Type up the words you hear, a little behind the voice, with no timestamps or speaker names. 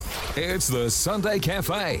It's the Sunday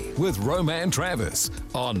Cafe with Roman Travis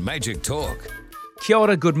on Magic Talk. Kia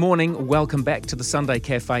ora, good morning. Welcome back to the Sunday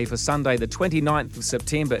Cafe for Sunday the 29th of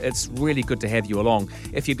September. It's really good to have you along.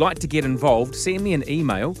 If you'd like to get involved, send me an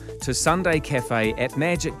email to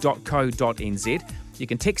sundaycafe@magic.co.nz. You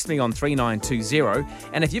can text me on 3920,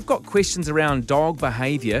 and if you've got questions around dog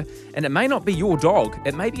behaviour, and it may not be your dog,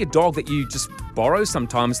 it may be a dog that you just borrow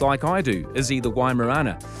sometimes like I do, Izzy the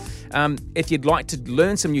Weimaraner. If you'd like to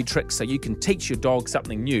learn some new tricks so you can teach your dog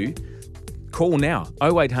something new, call now,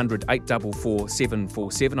 0800 844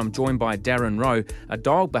 747. I'm joined by Darren Rowe, a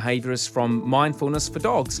dog behaviourist from Mindfulness for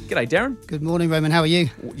Dogs. G'day, Darren. Good morning, Roman. How are you?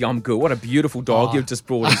 Yeah, I'm good. What a beautiful dog you've just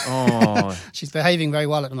brought in. Oh. She's behaving very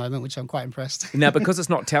well at the moment, which I'm quite impressed. Now, because it's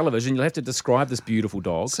not television, you'll have to describe this beautiful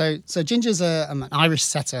dog. So Ginger's an Irish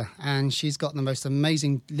setter, and she's got the most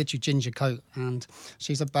amazing little ginger coat, and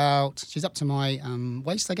she's up to my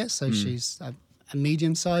waist, I guess. So she's a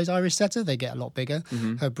medium-sized Irish setter. They get a lot bigger.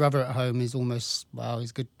 Mm-hmm. Her brother at home is almost,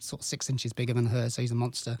 he's good sort of 6 inches bigger than her, so he's a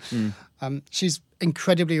monster. She's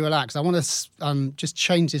incredibly relaxed. I want to just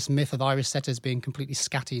change this myth of Irish setters being completely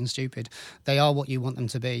scatty and stupid. They are what you want them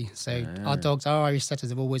to be. So our Irish setters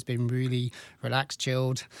have always been really relaxed,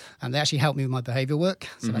 chilled, and they actually help me with my behaviour work.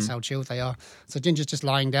 So that's how chilled they are. So Ginger's just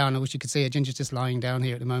lying down. I wish you could see it. Ginger's just lying down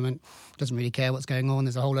here at the moment. Doesn't really care what's going on.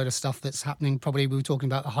 There's a whole load of stuff that's happening. Probably we were talking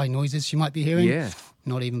about the high noises she might be hearing. Yeah.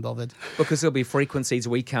 Not even bothered. Because there'll be frequencies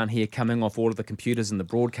we can't hear coming off all of the computers and the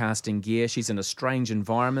broadcasting gear. She's in a strange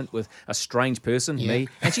environment with a strange person, me,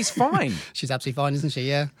 and she's fine. She's absolutely fine, isn't she?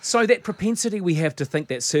 Yeah. So that propensity we have to think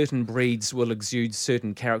that certain breeds will exude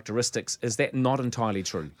certain characteristics, is that not entirely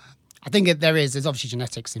true? I think there is. There's obviously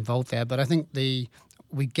genetics involved there, but I think we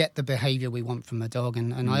get the behaviour we want from a dog.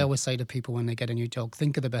 And I always say to people when they get a new dog,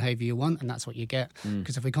 think of the behaviour you want, and that's what you get.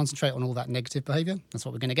 Because if we concentrate on all that negative behaviour, that's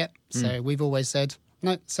what we're going to get. So we've always said,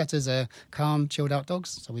 no, setters are calm, chilled out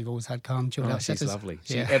dogs. So we've always had calm, chilled out setters. She's lovely.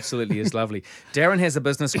 She absolutely is lovely. Darren has a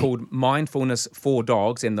business called Mindfulness for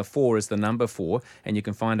Dogs, and the 4 is the number 4, and you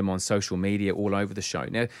can find him on social media all over the show.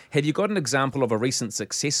 Now, have you got an example of a recent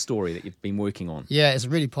success story that you've been working on? Yeah, it's a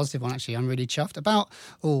really positive one, actually. I'm really chuffed. About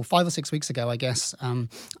 5 or 6 weeks ago, I guess,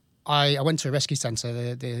 I went to a rescue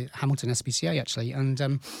centre, the Hamilton SPCA actually, and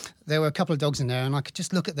there were a couple of dogs in there, and I could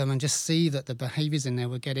just look at them and just see that the behaviours in there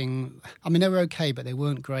were getting, they were okay, but they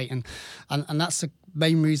weren't great, and that's the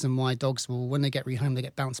main reason why dogs will, when they get rehomed, they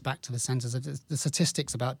get bounced back to the centres. The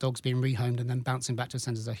statistics about dogs being rehomed and then bouncing back to the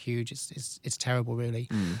centres are huge. It's terrible, really.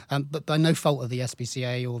 But by no fault of the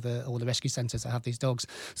SPCA or the rescue centres that have these dogs.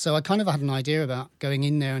 So I kind of had an idea about going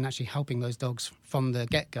in there and actually helping those dogs from the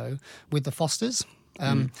get-go with the fosters.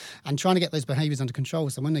 And trying to get those behaviours under control,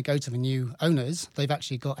 so when they go to the new owners, they've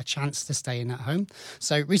actually got a chance to stay in that home.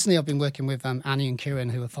 So recently I've been working with Annie and Kieran,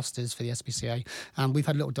 who are fosters for the SPCA, and we've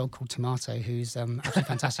had a little dog called Tomato, who's absolutely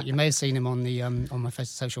fantastic. You may have seen him on the on my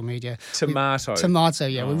social media. Tomato,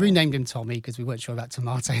 yeah. We renamed him Tommy because we weren't sure about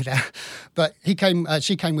Tomato there. But she came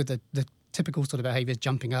with the typical sort of behaviours,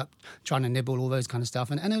 jumping up, trying to nibble, all those kind of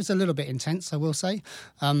stuff. And it was a little bit intense, I will say.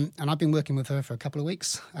 And I've been working with her for a couple of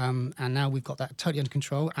weeks. And now we've got that totally under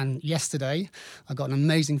control. And yesterday, I got an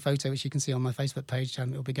amazing photo, which you can see on my Facebook page.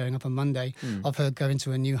 It'll be going up on Monday, of her going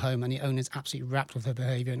to a new home. And the owner's absolutely wrapped with her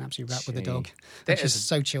behaviour and absolutely wrapped with the dog. She's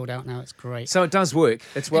so chilled out now. It's great. So it does work.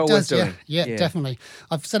 It's well worth doing. Yeah, definitely.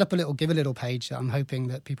 I've set up a Give a Little page that I'm hoping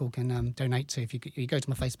that people can donate to. If you go to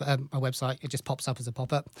my Facebook, my website, it just pops up as a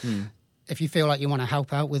pop-up. If you feel like you want to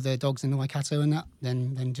help out with the dogs in the Waikato and that,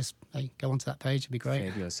 then just go onto that page. It'd be great.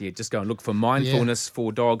 Fabulous. Yeah, just go and look for Mindfulness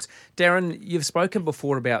for Dogs. Darren, you've spoken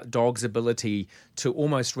before about dogs' ability to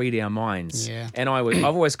almost read our minds. Yeah. And I've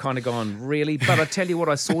always kind of gone, really? But I tell you what,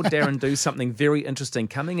 I saw Darren do something very interesting.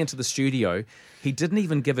 Coming into the studio, he didn't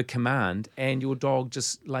even give a command, and your dog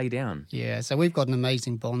just lay down. Yeah, so we've got an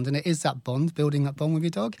amazing bond, and it is that bond, building that bond with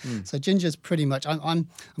your dog. So Ginger's pretty much, I'm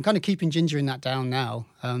kind of keeping Ginger in that down now,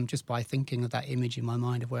 just by thinking of that image in my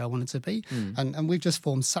mind of where I want it to be. And we've just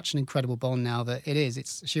formed such an incredible bond now that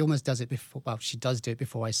she almost does it before, she does do it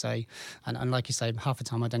before I say. And like you say, half the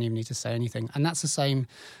time I don't even need to say anything. And that's the same.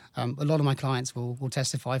 A lot of my clients will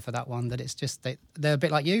testify for that one, that it's just they're a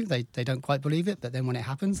bit like you. They don't quite believe it, but then when it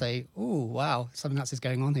happens, oh wow, something else is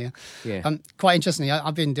going on here. Yeah. Quite interestingly,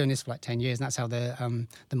 I've been doing this for like 10 years, and that's how the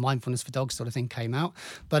Mindfulness for Dogs sort of thing came out.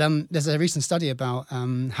 But there's a recent study about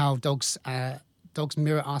how dogs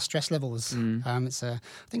mirror our stress levels. I think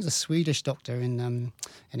it's a Swedish doctor in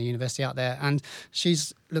a university out there, and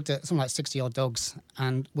she's looked at something like 60 odd dogs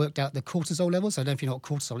and worked out the cortisol levels. I don't know if you know what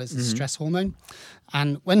cortisol is. It's a stress hormone.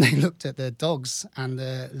 And when they looked at the dogs and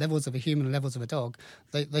the levels of a human and levels of a dog,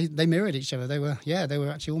 they mirrored each other. They were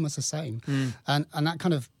actually almost the same. And that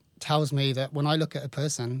kind of tells me that when I look at a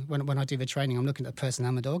person, when I do the training, I'm looking at a person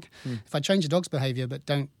and the dog. If I change the dog's behaviour but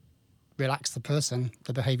don't relax the person,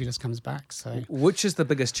 the behaviour just comes back. So, which is the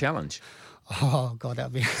biggest challenge? Oh God,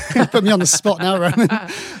 that'd be put me on the spot now, Roman.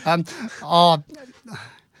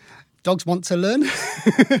 Dogs want to learn.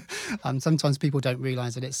 Sometimes people don't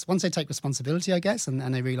realise that it's once they take responsibility, I guess, and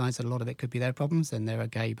they realise that a lot of it could be their problems, then they're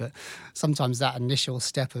okay. But sometimes that initial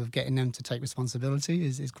step of getting them to take responsibility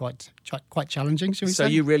is quite challenging, shall we say? So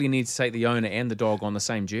you really need to take the owner and the dog on the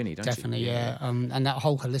same journey, don't Definitely, you? Definitely, yeah. And that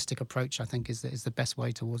whole holistic approach, I think, is the best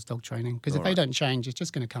way towards dog training. Because if they don't change, it's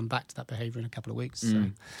just going to come back to that behaviour in a couple of weeks.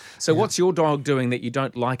 So what's your dog doing that you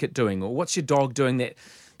don't like it doing? Or what's your dog doing that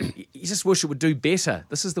you just wish it would do better?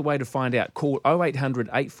 This is the way to find out. Call 0800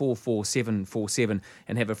 844 747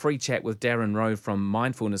 and have a free chat with Darren Rowe from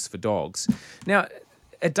Mindfulness for Dogs. Now,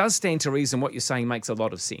 it does stand to reason what you're saying makes a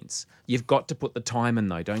lot of sense. You've got to put the time in,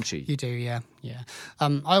 though, don't you? You do, yeah.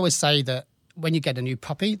 I always say that when you get a new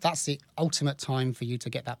puppy, that's the ultimate time for you to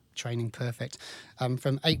get that training perfect.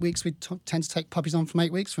 From 8 weeks, we tend to take puppies on from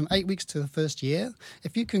 8 weeks. From 8 weeks to the first year,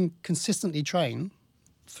 if you can consistently train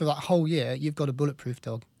for that whole year, you've got a bulletproof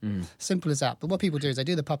dog. Simple as that. But what people do is they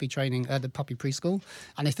do the puppy training, the puppy preschool,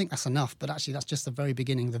 and they think that's enough. But actually, that's just the very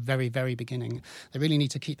beginning, the very, very beginning. They really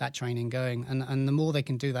need to keep that training going. And the more they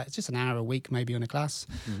can do that, it's just an hour a week maybe on a class.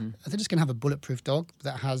 They're just going to have a bulletproof dog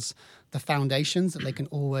that has the foundations that they can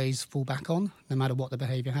always fall back on, no matter what the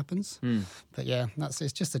behaviour happens. But yeah,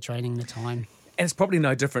 it's just the training, the time. And it's probably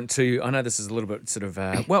no different to, I know this is a little bit sort of,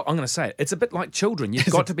 well, I'm going to say it, it's a bit like children. You've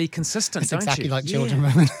got to be consistent, don't you? It's exactly like children,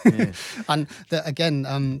 Roman. And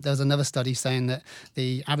again, there's another study saying that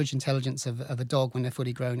the average intelligence of a dog when they're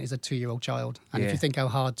fully grown is a 2-year-old child. And if you think how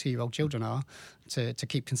hard 2-year-old children are to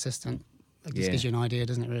keep consistent, it just gives you an idea,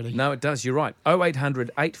 doesn't it, really? No, it does. You're right.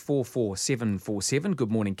 0800 844 747. Good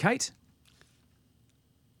morning, Kate.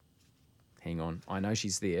 Hang on. I know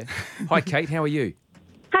she's there. Hi, Kate. How are you?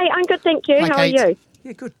 Hey, I'm good, thank you. Hi, How Kate. are you?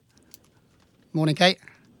 Yeah, good. Morning, Kate.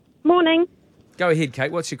 Morning. Go ahead, Kate.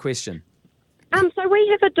 What's your question? So we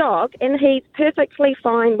have a dog, and he's perfectly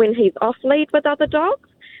fine when he's off lead with other dogs,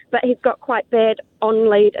 but he's got quite bad on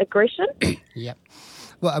lead aggression. Yep.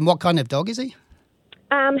 Well, and what kind of dog is he?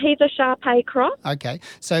 He's a Shar-Pei cross. Okay,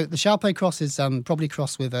 so the Shar-Pei cross is probably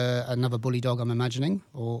crossed with another bully dog, I'm imagining,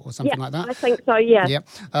 or something like that. I think so. Yeah. Yeah.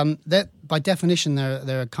 By definition,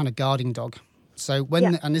 they're a kind of guarding dog. So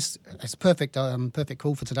and this is perfect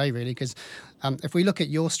call for today, really, because if we look at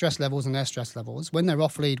your stress levels and their stress levels, when they're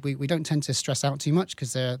off lead, we don't tend to stress out too much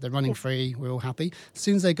because they're running free, we're all happy. As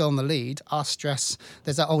soon as they go on the lead, our stress,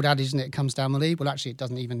 there's that old adage, that it comes down the lead. Well, actually, it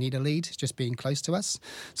doesn't even need a lead. It's just being close to us.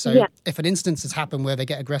 So if an instance has happened where they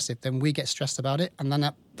get aggressive, then we get stressed about it. And then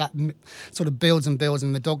that sort of builds and builds,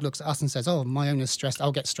 and the dog looks at us and says, oh, my owner's stressed,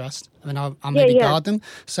 I'll get stressed. I mean, I'll maybe guard them.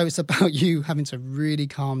 So it's about you having to really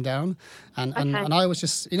calm down. And I always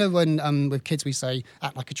just, when with kids we say,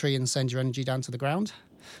 act like a tree and send your energy down to the ground.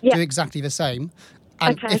 Do exactly the same.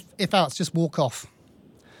 And if out, just walk off.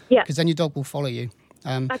 Yeah. Because then your dog will follow you.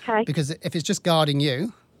 Because if it's just guarding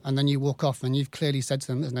you and then you walk off and you've clearly said to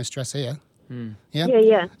them, there's no stress here.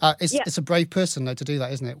 It's a brave person, though, to do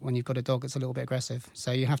that, isn't it? When you've got a dog that's a little bit aggressive.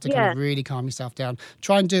 So you have to kind of really calm yourself down.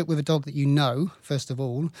 Try and do it with a dog that you know, first of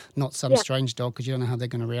all, not some strange dog, because you don't know how they're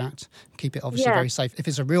going to react. Keep it obviously very safe. If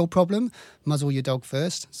it's a real problem, muzzle your dog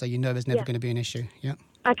first, so you know there's never going to be an issue. Yeah.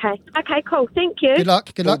 Okay, cool. Thank you. Good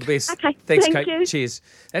luck. All the best. Okay, thanks, thank Kate. you. Cheers.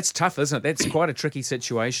 That's tough, isn't it? That's quite a tricky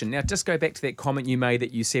situation. Now, just go back to that comment you made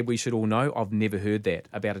that you said we should all know. I've never heard that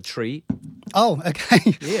about a tree. Oh,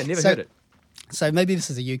 okay. Yeah, never heard it. So maybe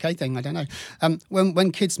this is a UK thing, I don't know.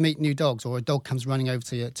 When kids meet new dogs or a dog comes running over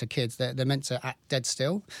to kids, they're meant to act dead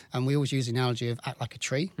still. And we always use the analogy of act like a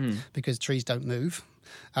tree because trees don't move.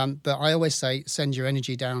 But I always say, send your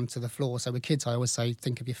energy down to the floor. So with kids, I always say,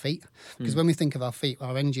 think of your feet. Because when we think of our feet,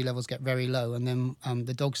 our energy levels get very low. And then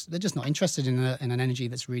the dogs, they're just not interested in an energy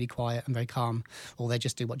that's really quiet and very calm. Or they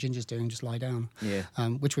just do what Ginger's doing, just lie down. Yeah.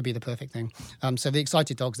 Which would be the perfect thing. So the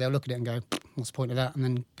excited dogs, they'll look at it and go, what's the point of that? And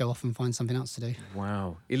then go off and find something else to do.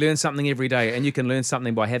 Wow. You learn something every day. And you can learn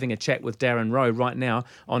something by having a chat with Darren Rowe right now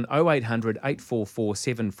on 0800 844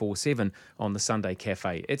 747 on the Sunday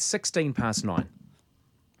Cafe. It's 9:16.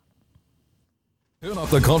 Turn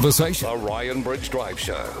off the conversation. The Ryan Bridge Drive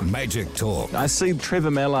Show. Magic Talk. I see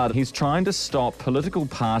Trevor Mallard. He's trying to stop political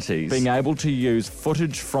parties being able to use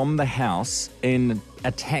footage from the House in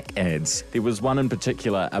attack ads. There was one in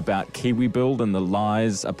particular about KiwiBuild and the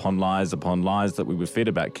lies upon lies upon lies that we were fed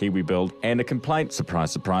about KiwiBuild. And a complaint,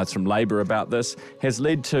 surprise, surprise, from Labour about this has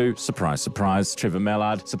led to, surprise, surprise, Trevor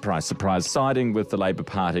Mallard, surprise, surprise, siding with the Labour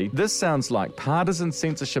Party. This sounds like partisan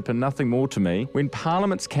censorship and nothing more to me. When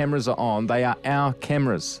Parliament's cameras are on, they are our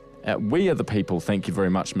cameras. We are the people, thank you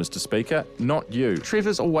very much, Mr. Speaker, not you.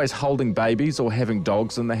 Trevor's always holding babies or having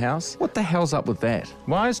dogs in the house. What the hell's up with that?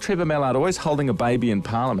 Why is Trevor Mallard always holding a baby in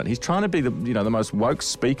Parliament? He's trying to be the most woke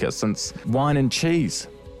speaker since Wine and Cheese.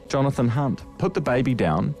 Jonathan Hunt, put the baby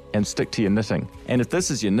down and stick to your knitting. And if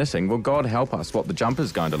this is your knitting, well, God help us what the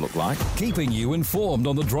jumper's going to look like. Keeping you informed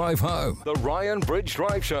on the drive home. The Ryan Bridge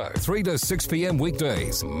Drive Show, 3 to 6 p.m.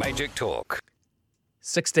 weekdays. Magic Talk.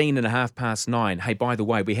 9:16. Hey, by the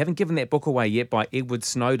way, we haven't given that book away yet by Edward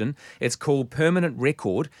Snowden. It's called Permanent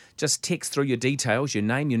Record. Just text through your details, your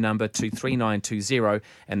name, your number to 33920,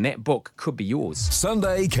 and that book could be yours.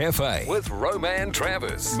 Sunday Cafe with Roman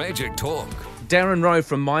Travers. Magic Talk. Darren Rowe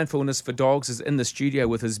from Mindfulness for Dogs is in the studio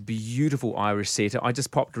with his beautiful Irish setter. I just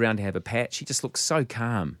popped around to have a pat. She just looks so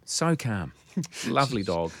calm, so calm. Lovely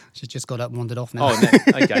dog. She's just got up and wandered off now. Oh,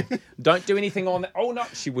 no. Okay. Don't do anything on that. Oh, no.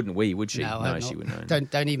 She wouldn't wee, would she? No, she wouldn't.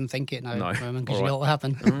 Don't even think it, no. Roman, because All you know what will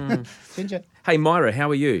happen. Ginger. Hey, Myra, how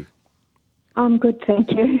are you? I'm good,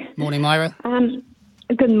 thank you. Morning, Myra.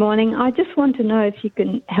 Good morning. I just want to know if you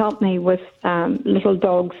can help me with little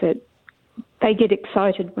dogs that they get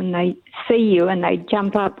excited when they see you and they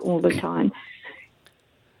jump up all the time.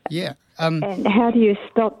 Yeah. And how do you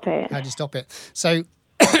stop that? How do you stop it? So,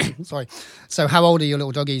 sorry. So how old are your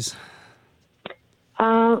little doggies?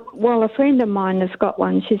 Well, a friend of mine has got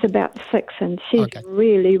one. She's about 6 and she's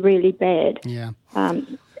really, really bad. Yeah.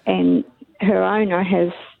 And her owner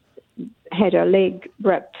has had her leg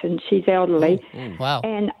ripped and she's elderly. Wow.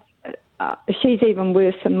 And she's even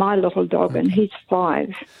worse than my little dog, and he's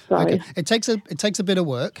 5. So. Okay. It takes a bit of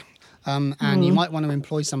work, and you might want to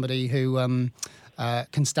employ somebody who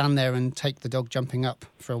can stand there and take the dog jumping up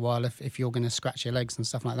for a while if you're going to scratch your legs and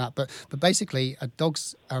stuff like that. But basically,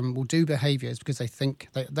 dogs will do behaviours because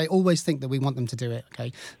they always think that we want them to do it.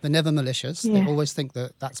 Okay, they're never malicious. Yeah. They always think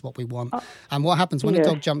that that's what we want. And what happens when a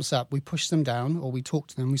dog jumps up? We push them down, or we talk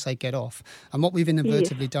to them. We say get off. And what we've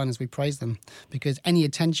inadvertently done is we praise them, because any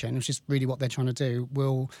attention, which is really what they're trying to do,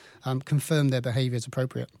 will confirm their behaviour is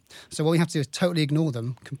appropriate. So what we have to do is totally ignore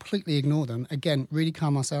them, completely ignore them. Again, really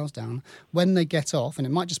calm ourselves down. When they get off, and it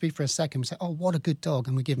might just be for a second, we say, "Oh, what a good dog,"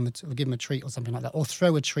 and we give them a treat or something like that, or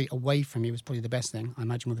throw a treat away from you is probably the best thing, I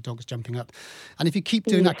imagine, when the dog is jumping up. And if you keep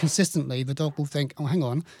doing that consistently, the dog will think, "Oh, hang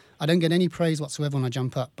on, I don't get any praise whatsoever when I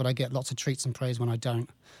jump up, but I get lots of treats and praise when I don't."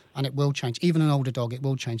 And it will change. Even an older dog, it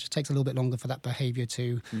will change. It takes a little bit longer for that behaviour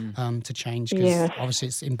to change, because obviously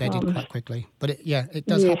it's embedded quite quickly. But it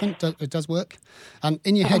does happen. It does work.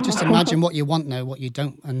 In your head, just imagine what you want now, what you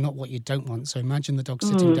don't, and not what you don't want. So imagine the dog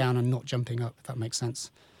sitting down and not jumping up, if that makes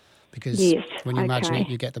sense. Because when you imagine it,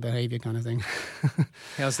 you get the behaviour kind of thing.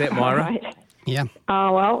 How's that, Myra? Right. Yeah.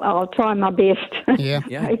 Oh, well, I'll try my best. Yeah.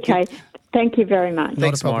 Okay. Thank you very much.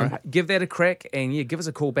 Thanks, Myra. Give that a crack, and give us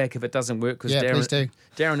a call back if it doesn't work, because please do.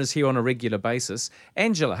 Darren is here on a regular basis.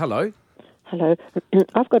 Angela, hello. Hello.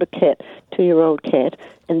 I've got a cat, 2-year-old cat,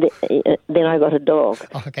 and then I got a dog.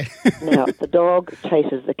 Oh, okay. Now, the dog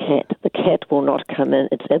chases the cat. The cat will not come in.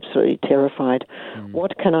 It's absolutely terrified.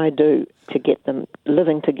 What can I do to get them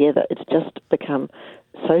living together? It's just become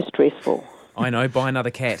so stressful. I know, buy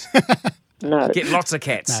another cat. No. Get lots of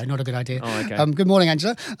cats. No, not a good idea. Oh, okay. Good morning,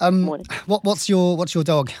 Angela. Morning. What's your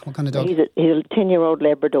dog? What kind of dog? He's a 10-year-old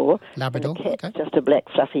Labrador. Labrador, and the cat's just a black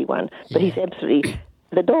fluffy one. But he's absolutely...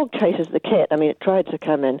 The dog chases the cat. I mean, it tried to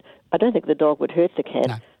come in. I don't think the dog would hurt the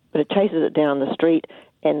cat, but it chases it down the street,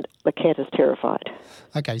 and the cat is terrified.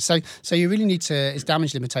 Okay, so you really need to... It's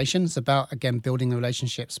damage limitation. It's about, again, building the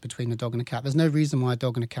relationships between the dog and the cat. There's no reason why a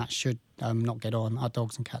dog and a cat should not get on. Our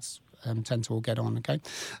dogs and cats tend to all get on, okay?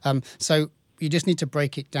 So you just need to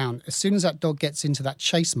break it down. As soon as that dog gets into that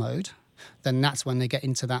chase mode, then that's when they get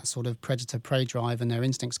into that sort of predator-prey drive and their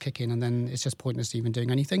instincts kick in, and then it's just pointless even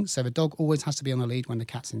doing anything. So the dog always has to be on the lead when the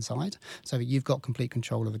cat's inside, so that you've got complete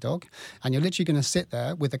control of the dog. And you're literally going to sit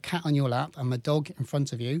there with the cat on your lap and the dog in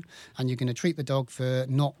front of you, and you're going to treat the dog for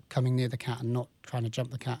not coming near the cat and not trying to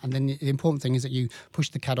jump the cat. And then the important thing is that you push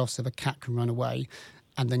the cat off so the cat can run away,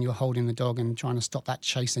 and then you're holding the dog and trying to stop that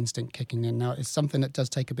chase instinct kicking in. Now, it's something that does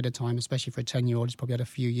take a bit of time, especially for a 10-year-old. He's probably had a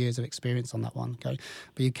few years of experience on that one, okay?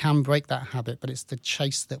 But you can break that habit, but it's the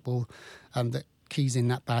chase that will that keys in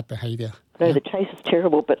that bad behaviour. No, the chase is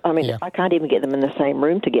terrible, but I mean, Yeah. I can't even get them in the same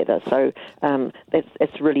room together, so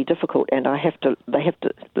that's really difficult, and they have to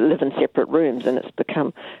live in separate rooms, and it's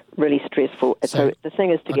become really stressful. So the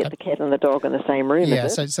thing is to get the cat and the dog in the same room, Yeah,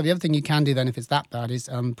 is it? so the other thing you can do then, if it's that bad, is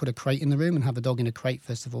put a crate in the room and have the dog in a crate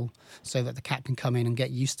first of all, so that the cat can come in and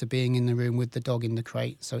get used to being in the room with the dog in the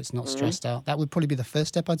crate, so it's not stressed out. That would probably be the first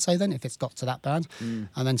step, I'd say, then, if it's got to that bad.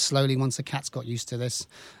 And then slowly, once the cat's got used to this,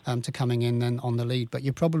 to coming in then on the lead. But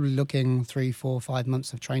you're probably looking 3, 4, 5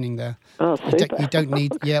 months of training there. Oh, super. You don't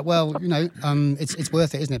need, it's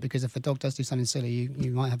worth it, isn't it? Because if a dog does do something silly,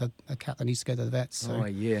 you might have a cat that needs to go to the vet. So, Oh,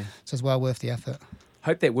 yeah. so it's well worth the effort.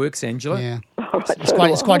 Hope that works, Angela. Yeah. Right,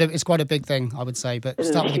 It's quite a big thing, I would say. But It is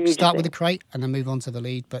start a with huge with thing. the crate and then move on to the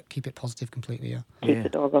lead, but keep it positive completely. Yeah. Keep the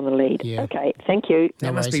dog on the lead. Yeah. Okay, thank you. That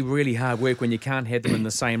No must be worries. really hard work when you can't have them in the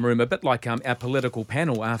same room. A bit like our political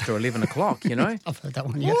panel after 11 o'clock, you know? I've heard that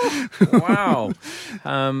one. Yeah. Wow.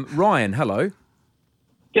 Ryan, hello.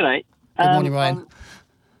 G'day. Good morning, Ryan.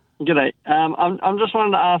 G'day. I'm just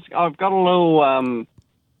wanting to ask. I've got a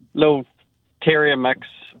little terrier mix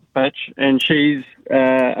bitch, and she's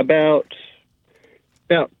about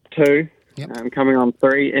 2, Yep. coming on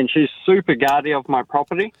 3, and she's super guardy of my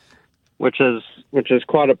property, which is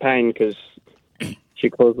quite a pain because she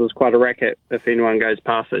causes quite a racket if anyone goes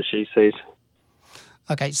past it. She sees.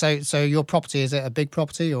 Okay, so your property, is it a big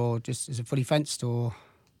property or just is it fully fenced or?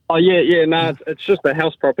 Oh yeah. No, it's just a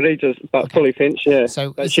house property, but fully fenced. Yeah.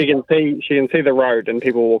 So but is she can see the road and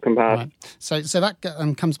people walking past. Right. So that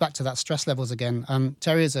comes back to that stress levels again.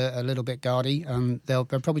 Terriers are a little bit guardy. They'll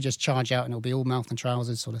probably just charge out and it'll be all mouth and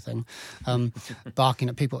trousers sort of thing, barking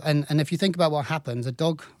at people. And if you think about what happens,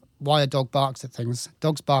 why a dog barks at things.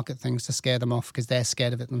 Dogs bark at things to scare them off because they're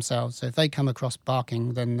scared of it themselves. So if they come across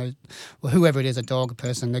barking, then whoever it is, a dog, a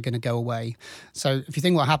person, they're going to go away. So if you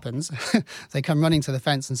think what happens, they come running to the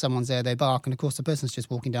fence and someone's there, they bark, and of course the person's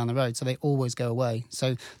just walking down the road, so they always go away.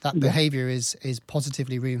 So that behaviour is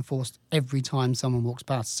positively reinforced every time someone walks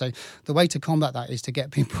past. So the way to combat that is to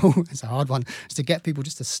get people, it's a hard one, is to get people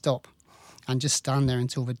just to stop and just stand there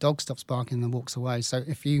until the dog stops barking and walks away. So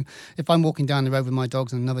if I'm walking down the road with my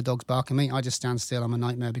dogs and another dog's barking at me, I just stand still. I'm a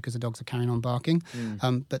nightmare because the dogs are carrying on barking.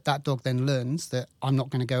 But that dog then learns that I'm not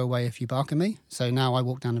going to go away if you bark at me. So now I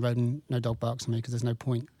walk down the road and no dog barks at me because there's no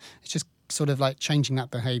point. It's just sort of like changing that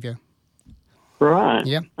behaviour. Right.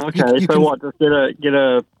 Yeah. Okay. You So can- what? Just get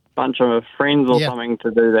a bunch of friends or Yeah. something to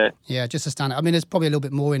do that. Yeah, just to stand. I mean, there's probably a little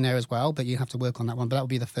bit more in there as well, but you have to work on that one. But that would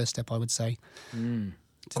be the first step, I would say.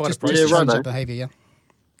 Quite a Just process. Yeah, change right, that though. behaviour, yeah.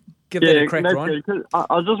 Give that a crack, that's Ryan. good, 'cause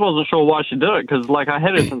I just wasn't sure why she did it because, like, I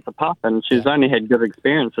had her since a pup and she's only had good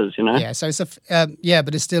experiences, you know. Yeah, so it's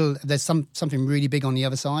but it's still there's something really big on the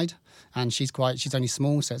other side, and she's only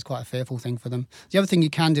small, so it's quite a fearful thing for them. The other thing you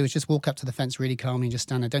can do is just walk up to the fence really calmly and just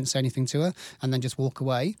stand there, don't say anything to her, and then just walk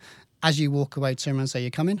away. As you walk away, turn around and say you're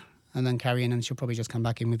coming, and then carry in, and she'll probably just come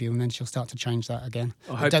back in with you, and then she'll start to change that again.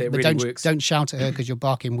 I hope that really works. Don't shout at her because you're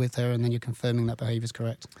barking with her, and then you're confirming that behaviour is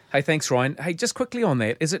correct. Hey, thanks, Ryan. Hey, just quickly on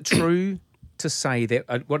that, is it true to say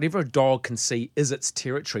that whatever a dog can see is its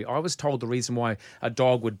territory? I was told the reason why a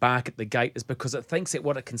dog would bark at the gate is because it thinks that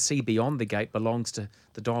what it can see beyond the gate belongs to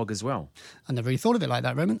the dog as well. I never really thought of it like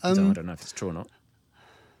that, Roman. So I don't know if it's true or not.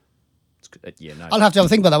 No. I'll have to have a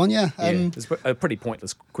think about that one, yeah. It's a pretty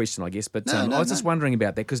pointless question, I guess, but No, I was just wondering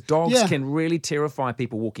about that because dogs Yeah. can really terrify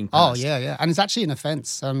people walking Oh, past. yeah. And it's actually an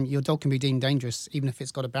offence. Your dog can be deemed dangerous even if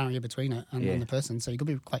it's got a barrier between it and the person. So you've got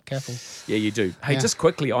to be quite careful. Yeah, you do. Hey, Yeah. just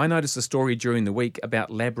quickly, I noticed a story during the week about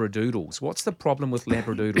Labradoodles. What's the problem with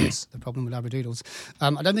Labradoodles? The problem with Labradoodles.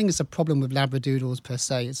 I don't think it's a problem with Labradoodles per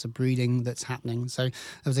se. It's a breeding that's happening. So there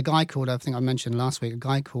was a guy called, I think I mentioned last week,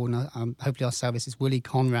 hopefully our service is Willie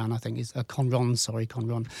Conran, I think, is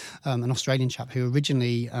Conron, an Australian chap who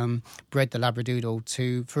originally bred the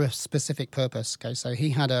Labradoodle for a specific purpose. Okay, so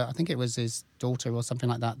he had I think it was his daughter or something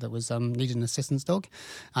like that was needed an assistance dog,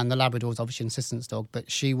 and the Labrador was obviously an assistance dog,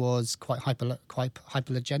 but she was quite hypergenic.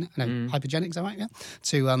 Hypergenic, is that right? Yeah.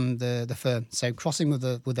 To the fur. So crossing with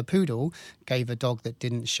a poodle gave a dog that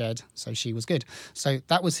didn't shed, so she was good. So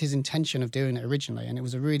that was his intention of doing it originally, and it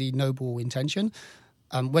was a really noble intention.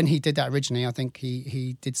 When he did that originally, I think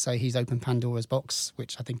he did say he's opened Pandora's box,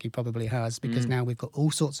 which I think he probably has, because now we've got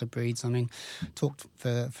all sorts of breeds. I mean, talked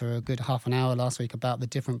for a good half an hour last week about the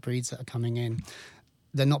different breeds that are coming in.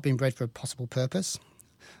 They're not being bred for a possible purpose.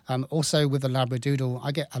 Also with the Labradoodle,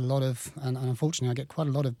 I get a lot of, and unfortunately I get quite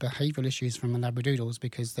a lot of behavioural issues from the Labradoodles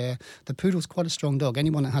because the poodle's quite a strong dog.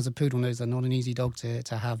 Anyone that has a poodle knows they're not an easy dog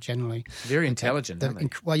to have generally. Very intelligent, aren't they?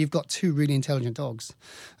 Well, you've got two really intelligent dogs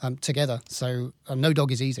together, so no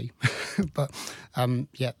dog is easy. But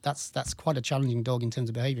that's quite a challenging dog in terms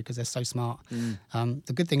of behaviour because they're so smart.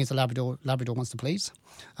 The good thing is the Labrador wants to please,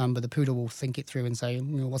 but the poodle will think it through and say,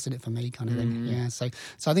 what's in it for me kind of thing. Yeah, so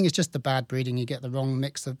I think it's just the bad breeding. You get the wrong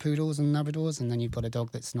mix of poodles and Labradors, and then you've got a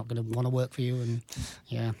dog that's not going to want to work for you. And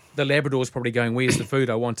the Labrador's probably going, where's the food?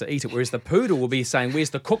 I want to eat it. Whereas the poodle will be saying, where's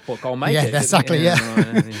the cookbook? I'll make it. Yeah, exactly.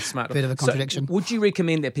 Smart. Bit of a contradiction. So, would you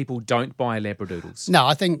recommend that people don't buy Labradoodles? No,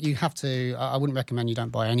 I think you have to. I wouldn't recommend you don't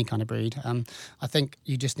buy any kind of breed. I think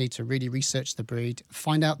you just need to really research the breed,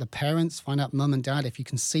 find out the parents, find out mum and dad. If you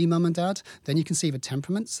can see mum and dad, then you can see the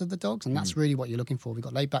temperaments of the dogs, and that's really what you're looking for. We've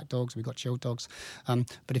got laid-back dogs, we've got chilled dogs,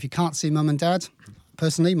 but if you can't see mum and dad,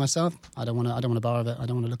 personally, myself, I don't want to borrow it. I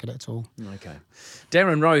don't want to look at it at all. Okay.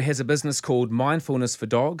 Darren Rowe has a business called Mindfulness for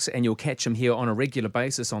Dogs, and you'll catch him here on a regular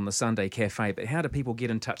basis on the Sunday Cafe. But how do people get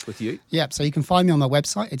in touch with you? Yeah, so you can find me on my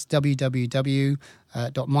website. It's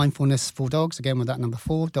www.mindfulnessfordogs, again with that number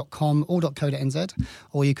 4.com or .co.nz,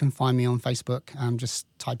 or you can find me on Facebook. Just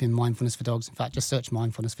type in Mindfulness for Dogs. In fact, just search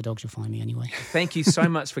Mindfulness for Dogs, you'll find me anyway. Thank you so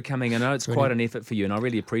much for coming. I know it's quite an effort for you, and I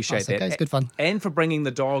really appreciate that. Okay, it's good fun. And for bringing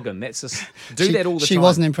the dog in. That's just that all the time. She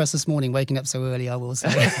wasn't impressed this morning, waking up so early, I will say.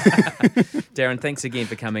 Darren, thanks again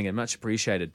for coming in. Much appreciated.